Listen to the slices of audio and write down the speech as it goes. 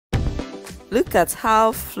Look at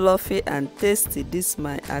how fluffy and tasty this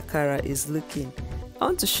my akara is looking. I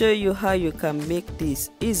want to show you how you can make this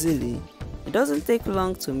easily. It doesn't take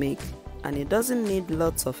long to make and it doesn't need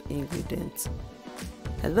lots of ingredients.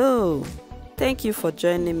 Hello, thank you for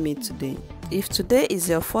joining me today. If today is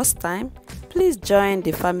your first time, please join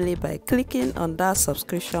the family by clicking on that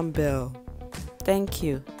subscription bell. Thank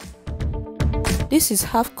you. This is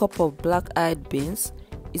half cup of black-eyed beans.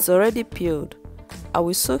 It's already peeled. I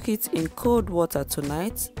will soak it in cold water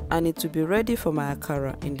tonight and it will be ready for my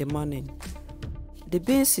akara in the morning. The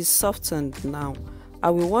beans is softened now. I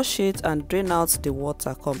will wash it and drain out the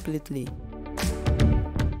water completely.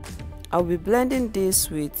 I will be blending this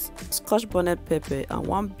with scotch bonnet pepper and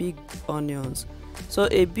 1 big onions. So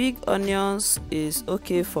a big onions is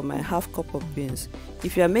okay for my half cup of beans.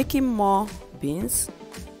 If you are making more beans,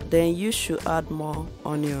 then you should add more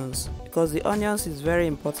onions because the onions is very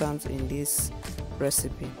important in this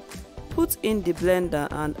recipe. Put in the blender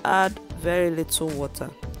and add very little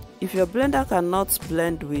water. If your blender cannot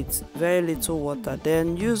blend with very little water,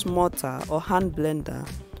 then use mortar or hand blender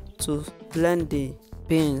to blend the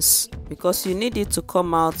beans because you need it to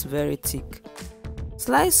come out very thick.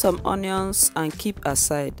 Slice some onions and keep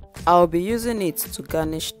aside. I'll be using it to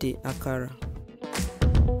garnish the akara.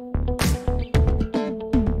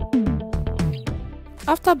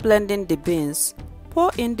 After blending the beans,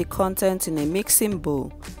 pour in the content in a mixing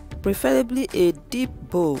bowl, preferably a deep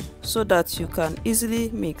bowl so that you can easily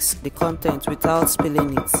mix the content without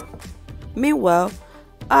spilling it. Meanwhile,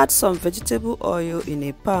 add some vegetable oil in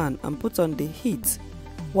a pan and put on the heat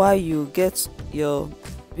while you get your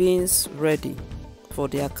beans ready for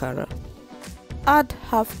the akara. Add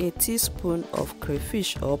half a teaspoon of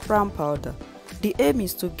crayfish or prawn powder. The aim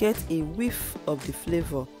is to get a whiff of the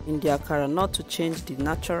flavor in the akara, not to change the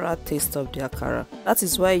natural taste of the akara. That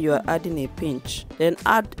is why you are adding a pinch. Then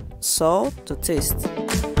add salt to taste.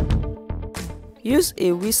 Use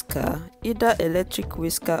a whisker, either electric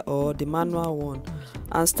whisker or the manual one,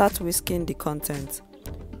 and start whisking the content.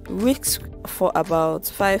 Whisk for about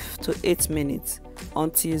 5 to 8 minutes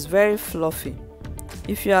until it's very fluffy.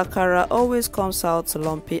 If your akara always comes out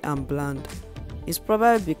lumpy and bland, it's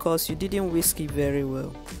probably because you didn't whisk it very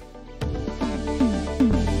well.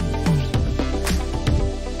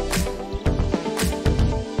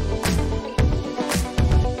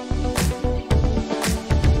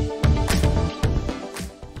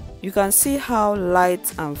 You can see how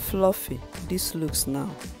light and fluffy this looks now.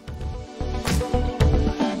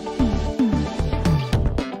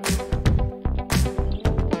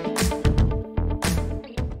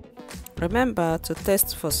 Remember to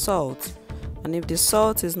test for salt, and if the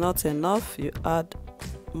salt is not enough, you add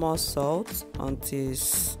more salt until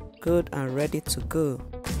it's good and ready to go.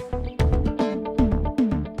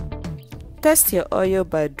 Test your oil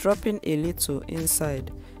by dropping a little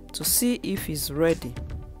inside to see if it's ready.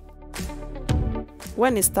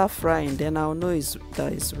 When it starts frying, then I'll know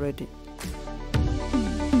that it's ready.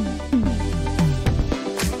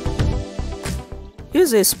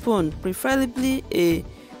 Use a spoon, preferably a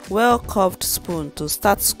well-curved spoon, to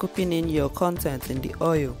start scooping in your content in the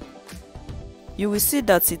oil. You will see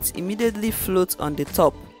that it immediately floats on the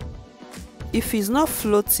top. If it's not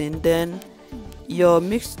floating, then your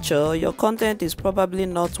mixture, your content is probably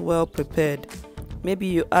not well prepared. Maybe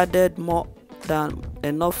you added more than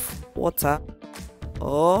enough water,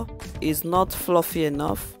 or is not fluffy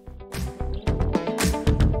enough.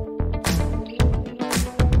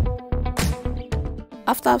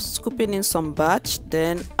 After scooping in some batch,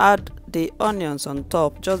 then add the onions on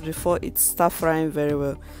top just before it starts frying very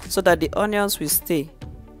well so that the onions will stay.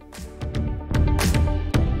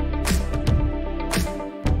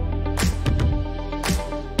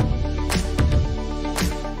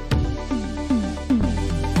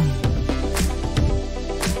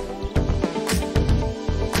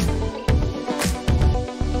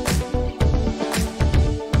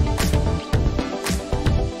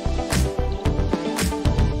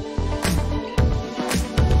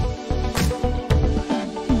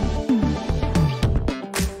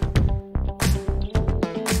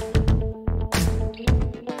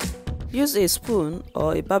 Use a spoon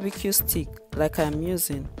or a barbecue stick like I'm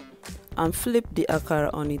using and flip the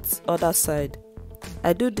akara on its other side.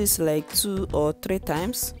 I do this like 2 or 3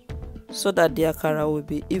 times so that the akara will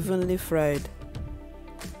be evenly fried.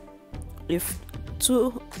 If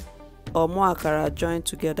 2 or more akara join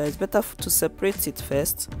together, it's better to separate it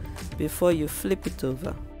first before you flip it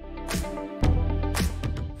over.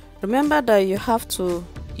 Remember that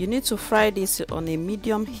you need to fry this on a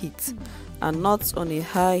medium heat and not on a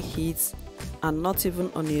high heat and not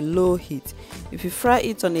even on a low heat. If you fry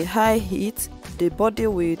it on a high heat, the body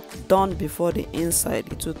will done before the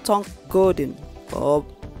inside. It will turn golden or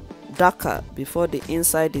darker before the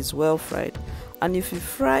inside is well fried. And if you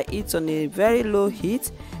fry it on a very low heat,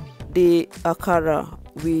 the akara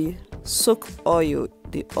will soak oil.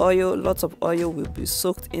 The oil, lots of oil will be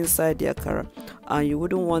soaked inside the akara, and you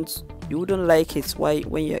wouldn't like it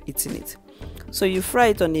when you're eating it. So you fry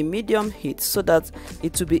it on a medium heat so that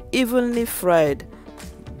it will be evenly fried,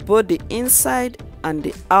 both the inside and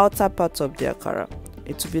the outer part of the akara.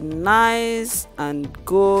 It will be nice and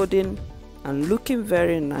golden and looking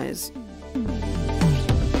very nice.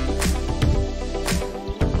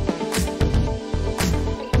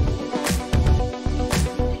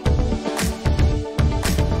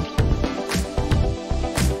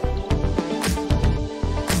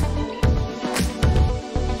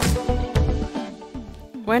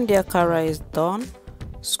 When the akara is done,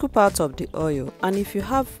 scoop out of the oil, and if you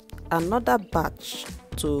have another batch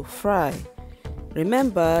to fry,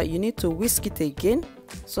 remember you need to whisk it again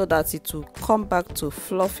so that it will come back to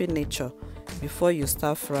fluffy nature before you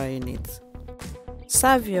start frying it.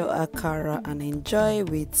 Serve your akara and enjoy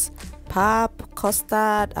with pap,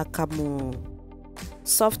 custard, akamu,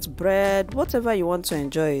 soft bread, whatever you want to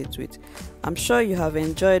enjoy it with. I'm sure you have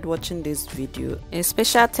enjoyed watching this video. A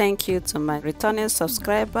special thank you to my returning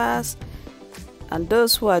subscribers and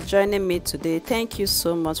those who are joining me today. Thank you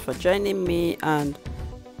so much for joining me, and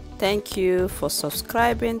thank you for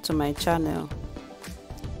subscribing to my channel.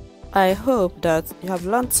 I hope that you have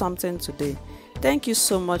learned something today. Thank you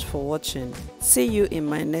so much for watching. See you in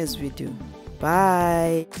my next video.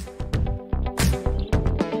 Bye.